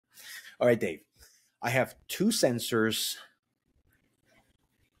All right, Dave. I have two sensors,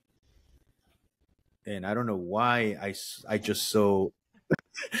 and I don't know why I just so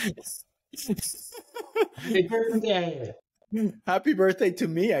Happy birthday. happy birthday to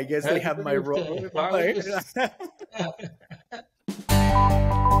me. I guess they Happy have my role. birthday, Carlos.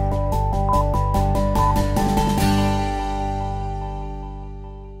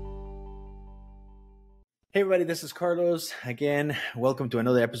 Hey everybody, this is Carlos. Again, welcome to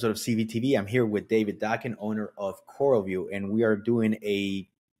another episode of CVTV. I'm here with David Chacon, owner of CoralVue, and we are doing a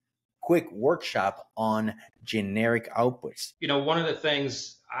quick workshop on generic outputs. You know, one of the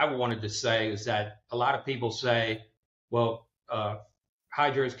things I wanted to say is that a lot of people say, well,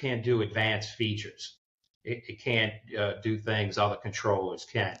 HYDROS can't do advanced features. It can't do things other controllers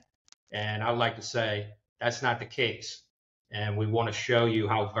can. And I'd like to say that's not the case. And we want to show you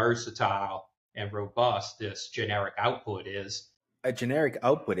how versatile and robust this generic output is. A generic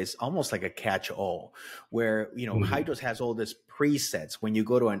output is almost like a catch-all where, HYDROS has all this presets. When you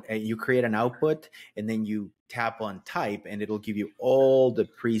go to you create an output and then you tap on type and it'll give you all the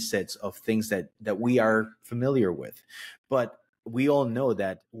presets of things that we are familiar with. But we all know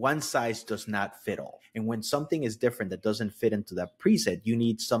that one size does not fit all. And when something is different that doesn't fit into that preset, you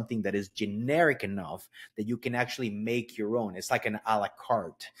need something that is generic enough that you can actually make your own. It's like an a la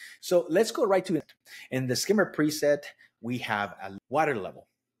carte. So let's go right to it. In the Skimmer preset, we have a water level.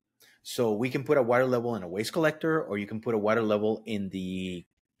 So we can put a water level in a waste collector, or you can put a water level in the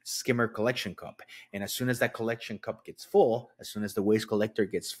Skimmer collection cup. And as soon as that collection cup gets full, as soon as the waste collector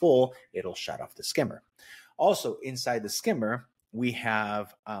gets full, it'll shut off the skimmer. Also inside the skimmer, we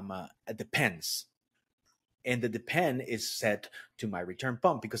have a depends. And the depend is set to my return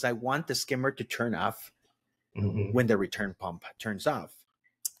pump because I want the skimmer to turn off when the return pump turns off.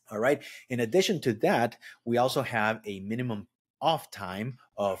 All right. In addition to that, we also have a minimum off time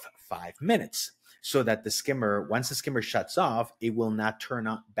of 5 minutes so that the skimmer, once the skimmer shuts off, it will not turn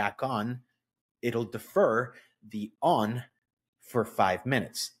back on. It'll defer the on for 5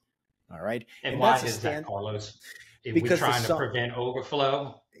 minutes. All right. And why is that, Carlos? Because we're trying to prevent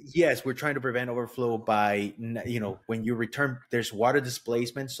overflow? Yes, we're trying to prevent overflow by, when you return, there's water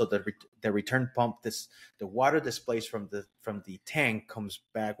displacement. So the return pump, the water displaced from the tank comes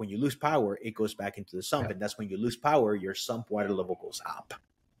back. When you lose power, it goes back into the sump. And that's when you lose power, your sump water level goes up.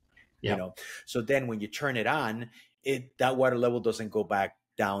 So then when you turn it on, that water level doesn't go back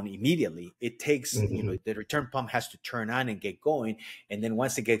down immediately. It takes, the return pump has to turn on and get going. And then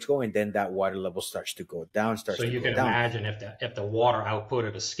once it gets going, then that water level starts to go down. So you can imagine if the water output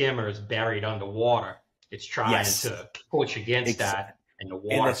of the skimmer is buried underwater, it's trying to push against that, and the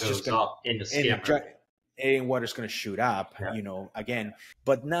water goes up in the skimmer. And water's going to shoot up, again.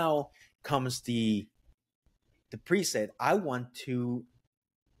 But now comes the preset. I want to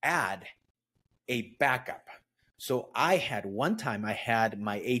add a backup. So one time I had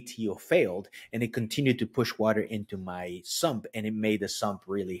my ATO failed and it continued to push water into my sump and it made the sump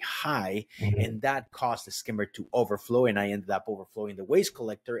really high. And that caused the skimmer to overflow and I ended up overflowing the waste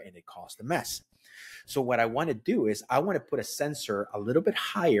collector and it caused a mess. So what I want to do is I want to put a sensor a little bit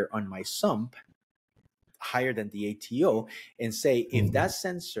higher on my sump, higher than the ATO, and say if that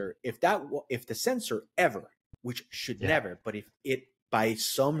sensor, if the sensor ever, which should never, but if it by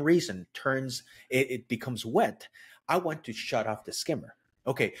some reason it becomes wet, I want to shut off the skimmer.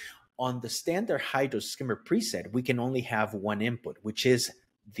 Okay, on the standard HYDROS skimmer preset, we can only have one input, which is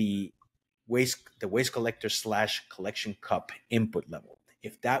the waste collector / collection cup input level.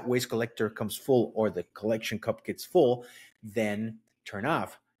 If that waste collector comes full or the collection cup gets full, then turn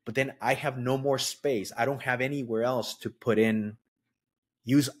off. But then I have no more space. I don't have anywhere else to put in.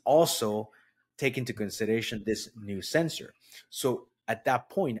 Also take into consideration this new sensor. So at that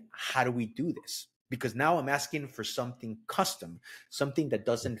point, how do we do this? Because now I'm asking for something custom, something that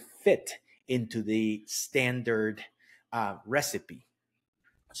doesn't fit into the standard recipe.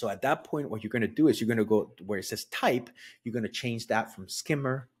 So at that point, what you're going to do is you're going to go where it says type, you're going to change that from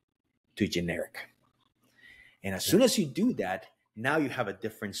skimmer to generic. And as soon as you do that, now you have a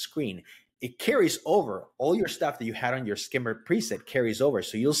different screen. It carries over all your stuff that you had on your skimmer preset carries over.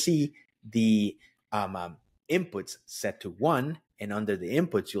 So you'll see the inputs set to 1. And under the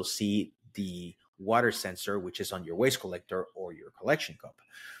inputs, you'll see the water sensor, which is on your waste collector or your collection cup.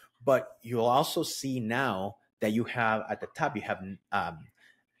 But you'll also see now that you have at the top, you have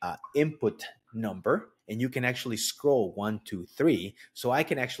input number, and you can actually scroll 1, 2, 3. So I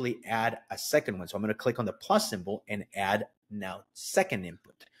can actually add a second one. So I'm going to click on the plus symbol and add now second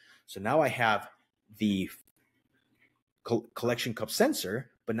input. So now I have the collection cup sensor,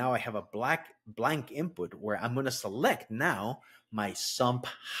 but now I have a blank input where I'm going to select now my sump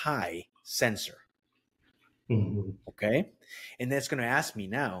high sensor. Mm-hmm. Okay. And that's going to ask me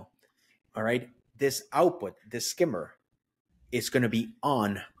now, all right, this output, this skimmer is going to be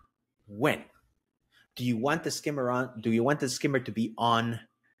on when? Do you want the skimmer on? Do you want the skimmer to be on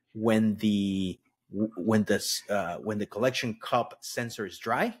when the collection cup sensor is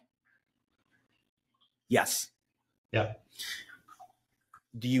dry? Yes. Yeah.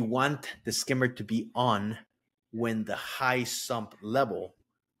 Do you want the skimmer to be on when the high sump level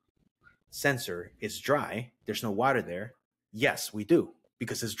sensor is dry? There's no water there. Yes, we do,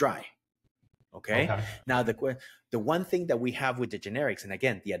 because it's dry. Okay. Now the one thing that we have with the generics, and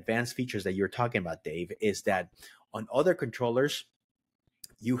again, the advanced features that you're talking about, Dave, is that on other controllers,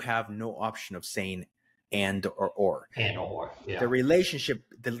 you have no option of saying and or. And or. Yeah. The relationship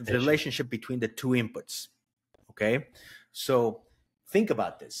between the two inputs. Okay. So think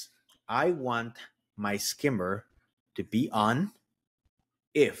about this. I want my skimmer to be on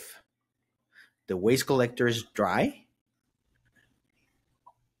if the waste collector is dry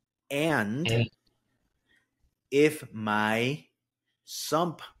and if my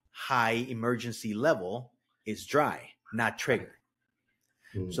sump high emergency level is dry, not triggered.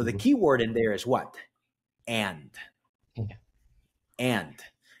 Mm-hmm. So the key word in there is what? And. Yeah. And.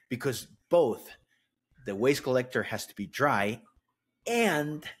 Because both the waste collector has to be dry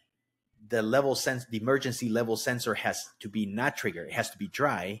and the emergency level sensor has to be not triggered. It has to be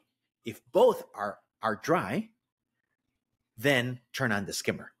dry. If both are dry, then turn on the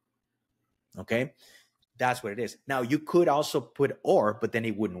skimmer. Okay. That's what it is. Now you could also put or, but then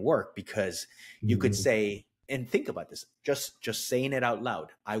it wouldn't work because you could say, and think about this, just saying it out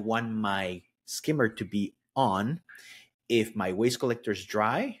loud. I want my skimmer to be on if my waste collector is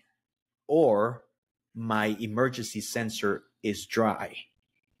dry or my emergency sensor is dry.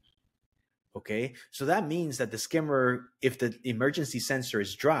 Okay. So that means that the skimmer, if the emergency sensor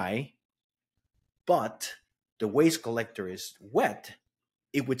is dry, but the waste collector is wet,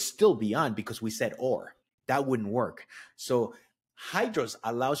 it would still be on because we said or. That wouldn't work. So HYDROS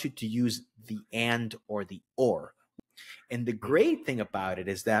allows you to use the and or the or. And the great thing about it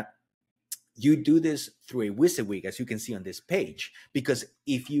is that you do this through a WYSIWYG, as you can see on this page, because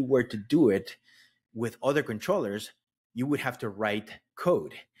if you were to do it with other controllers, you would have to write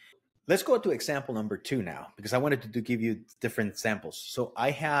code. Let's go to example number 2 now, because I wanted to give you different samples. So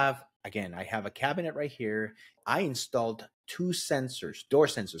I have a cabinet right here. I installed 2 sensors, door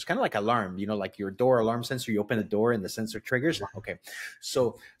sensors, kind of like alarm, like your door alarm sensor. You open the door and the sensor triggers. Okay.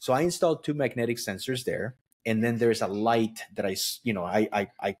 So I installed 2 magnetic sensors there. And then there's a light that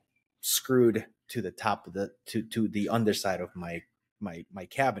I screwed to the top of to the underside of my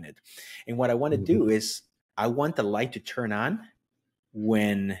cabinet. And what I want to do is I want the light to turn on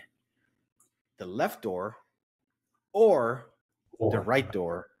when the left door or the right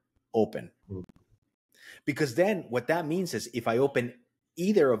door open. Because then what that means is if I open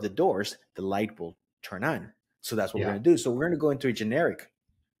either of the doors, the light will turn on. So that's what we're going to do. So we're going to go into a generic.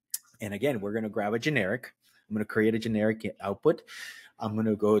 And again, we're going to grab a generic. I'm going to create a generic output. I'm going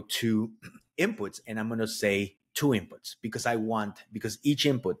to go to inputs and I'm going to say 2 inputs because each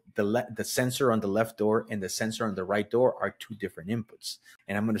input, the sensor on the left door and the sensor on the right door are 2 different inputs.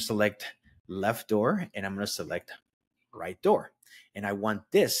 And I'm going to select left door and I'm going to select right door. And I want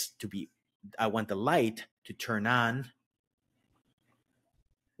the light to turn on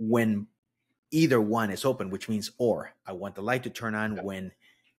when either one is open, which means or. I want the light to turn on when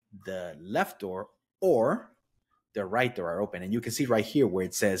the left door or the right door are open. And you can see right here where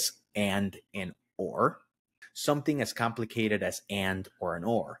it says and or. Something as complicated as and or an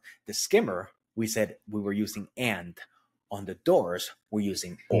or. The skimmer, we said we were using and. On the doors, we're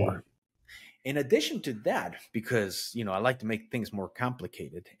using or. In addition to that, because, I like to make things more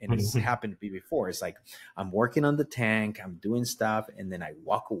complicated, and it's happened to be before, it's like I'm working on the tank, I'm doing stuff, and then I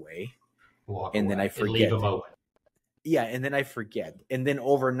walk away, then I forget. Leave them open. Yeah, and then I forget. And then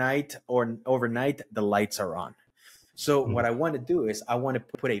overnight, the lights are on. So what I want to do is I want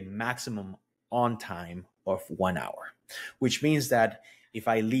to put a maximum on time of 1 hour, which means that if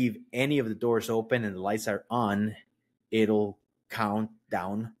I leave any of the doors open and the lights are on, it'll count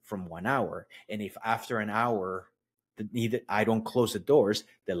down from 1 hour. And if after an hour I don't close the doors,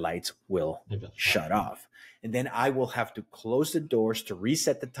 the lights will shut off. And then I will have to close the doors to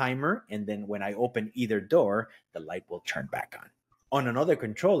reset the timer. And then when I open either door, the light will turn back on. On another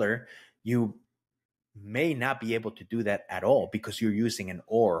controller, you may not be able to do that at all because you're using an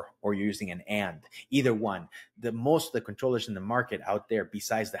or you're using an and. Either one. Most of the controllers in the market out there,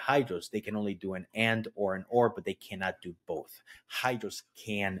 besides the HYDROS, they can only do an and or an or, but they cannot do both. HYDROS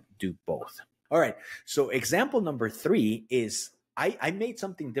can do both. All right. So example number 3 is I made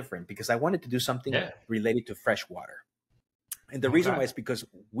something different because I wanted to do something Yeah. related to fresh water. And the reason Okay. why is because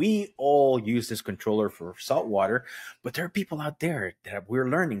we all use this controller for salt water, but there are people out there that we're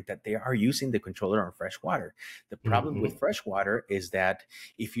learning that they are using the controller on fresh water. The problem with fresh water is that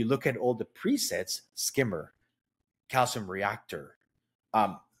if you look at all the presets, Skimmer, calcium reactor,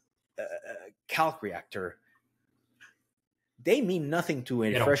 calc reactor, they mean nothing to a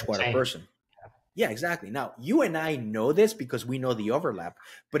They don't freshwater contain. person. Yeah, exactly. Now, you and I know this because we know the overlap.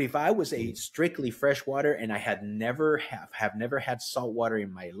 But if I was a strictly freshwater and I had never had salt water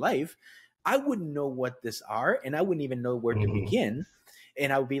in my life, I wouldn't know what this are, and I wouldn't even know where to begin.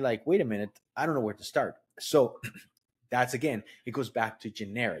 And I would be like, wait a minute, I don't know where to start. So that's, again, it goes back to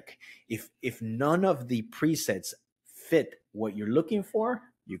generic. If none of the presets fit what you're looking for,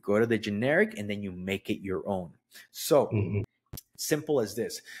 you go to the generic and then you make it your own. So simple as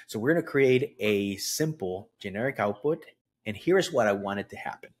this. So we're going to create a simple generic output. And here's what I want it to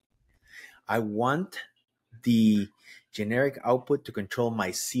happen. I want the generic output to control my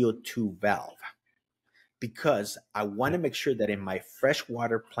CO2 valve, because I want to make sure that in my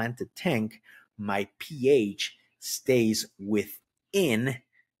freshwater planted tank, my pH stays within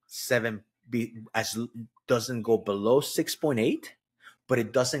 7, as doesn't go below 6.8, but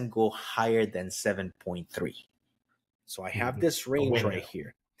it doesn't go higher than 7.3. So I have this range right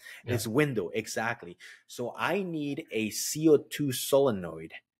here. This window, exactly. So I need a CO2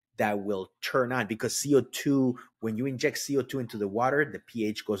 solenoid that will turn on, because CO2, when you inject CO2 into the water, the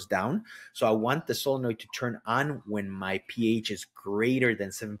pH goes down. So I want the solenoid to turn on when my pH is greater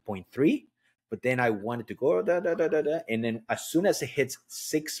than 7.3. But then I want it to go da, da, da, da, da, and then as soon as it hits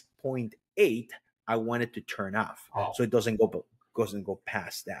 6.8, I want it to turn off. So it doesn't go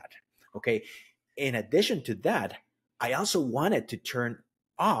past that. Okay. In addition to that, I also want it to turn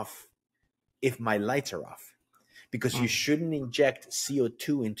off if my lights are off, because you shouldn't inject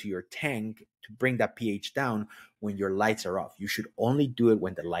CO2 into your tank to bring that pH down when your lights are off. You should only do it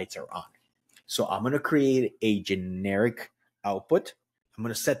when the lights are on. So I'm going to create a generic output. I'm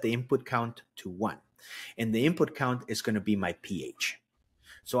going to set the input count to 1. And the input count is going to be my pH.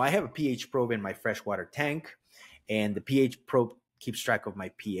 So I have a pH probe in my freshwater tank, and the pH probe keeps track of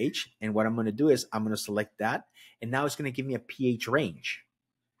my pH. And what I'm going to do is I'm going to select that. And now it's going to give me a pH range.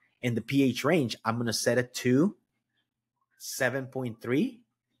 And the pH range, I'm going to set it to 7.3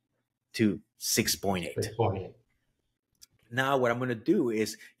 to 6.8. Now what I'm going to do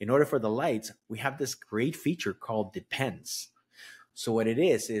is, in order for the lights, we have this great feature called depends. So what it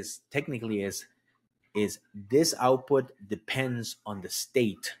is technically is this output depends on the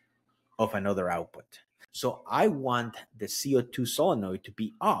state of another output. So I want the CO2 solenoid to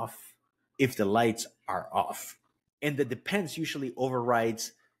be off if the lights are off. And the depends usually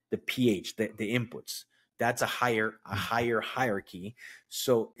overrides the pH, the inputs. That's a higher hierarchy.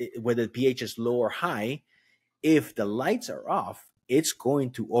 So whether the pH is low or high, if the lights are off, it's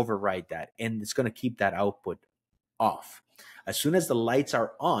going to override that, and it's going to keep that output off. As soon as the lights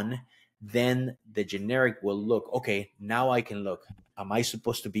are on, then the generic will look, okay, now I can look, am I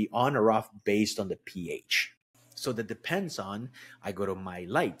supposed to be on or off based on the pH? So that depends on, I go to my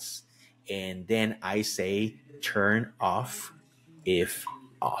lights, and then I say turn off if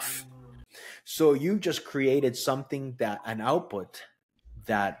off. So you just created something, that an output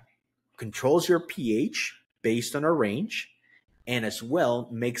that controls your pH based on a range, and as well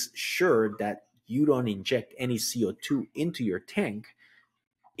makes sure that you don't inject any CO2 into your tank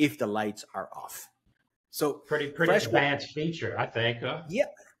if the lights are off. So pretty advanced feature, I think.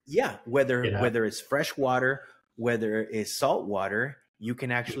 Yeah. Whether it's fresh water, whether it's salt water, you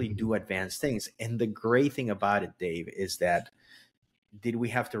can actually do advanced things. And the great thing about it, Dave, is that, did we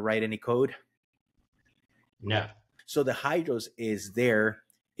have to write any code? No. So the HYDROS is there.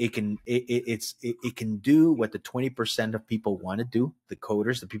 It can do what the 20% of people want to do, the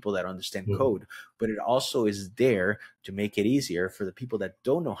coders, the people that understand code, but it also is there to make it easier for the people that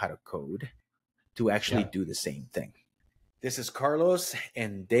don't know how to code to actually do the same thing. This is Carlos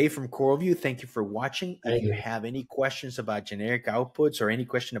and Dave from CoralVue. Thank you for watching. If you have any questions about generic outputs or any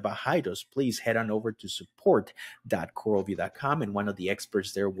question about HYDROS, please head on over to support.coralvue.com, and one of the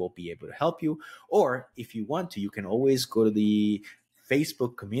experts there will be able to help you. Or if you want to, you can always go to the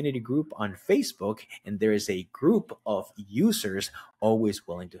Facebook community group on Facebook, and there is a group of users always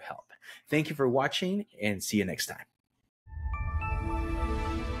willing to help. Thank you for watching, and see you next time.